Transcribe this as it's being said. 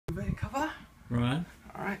Right.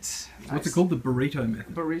 All right. So Nice. what's it called? The burrito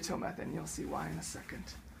method. Burrito method, and you'll see why in a second.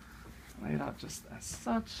 Lay it out just as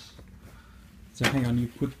such. So hang on, you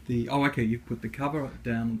put the... Oh, okay, you put the cover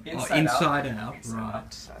down... Inside out. Inside Right.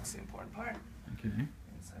 out. That's the important part. Okay.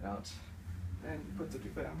 Inside out. Then you put the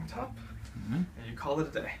duvet on top, Right. and you call it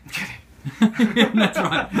a day. I'm kidding. That's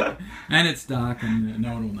right. And it's dark and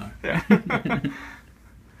no one will know. Yeah.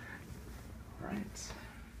 Right.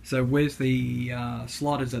 So where's the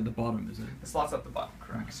sliders at the bottom, is it? The slot's at the bottom,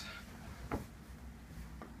 correct. Alright,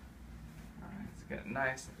 so get it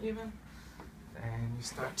nice and even. Then you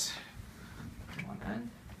start from one end.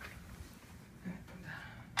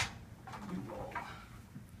 And you roll.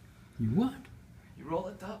 You what? You roll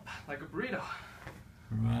it up like a burrito.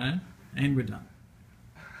 Right. And we're done.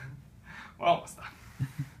 We're almost done.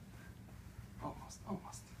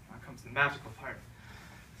 Almost. Now comes the magical part.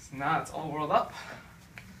 So now it's all rolled up.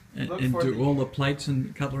 And Look do for the- all the plates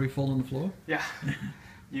and cutlery fall on the floor? Yeah.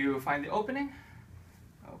 You find the opening.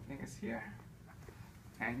 The opening is here.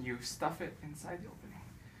 And you stuff it inside the opening.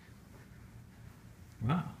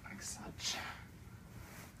 Wow. Like such.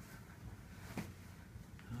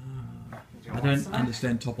 I don't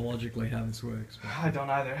understand topologically how this works. But I don't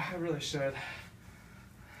either. I really should.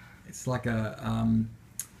 it's like a,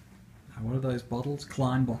 what are those bottles?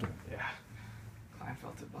 Klein bottle. Yeah.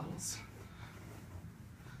 Kleinfelted bottles.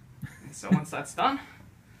 And so once that's done,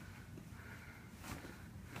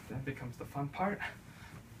 then becomes the fun part,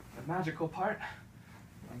 the magical part,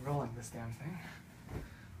 unrolling this damn thing.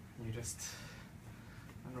 You just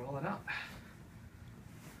unroll it out.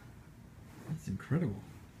 That's incredible.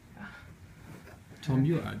 Yeah. Tom,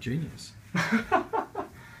 you are a genius. Oh,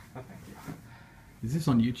 thank you. Is this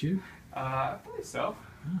on YouTube? I believe so.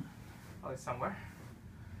 Ah. Probably somewhere.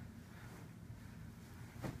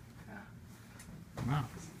 Yeah. Wow.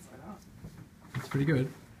 It's inside out. That's pretty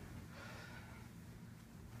good.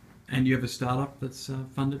 And you have a startup that's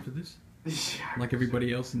funded for this? Yeah. Like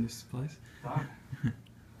everybody else in this place? Done.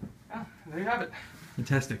 Yeah, there you have it.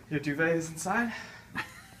 Fantastic. Your duvet is inside.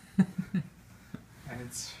 And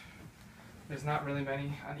there's not really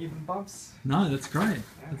many uneven bumps. No, that's great.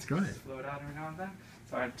 Yeah, That's great. just blow it out every now and then.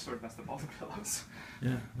 Sorry, I sort of messed up all the pillows.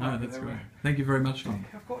 Yeah, no, Oh, that's they great. were- Thank you very much, Tom.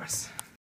 Of course.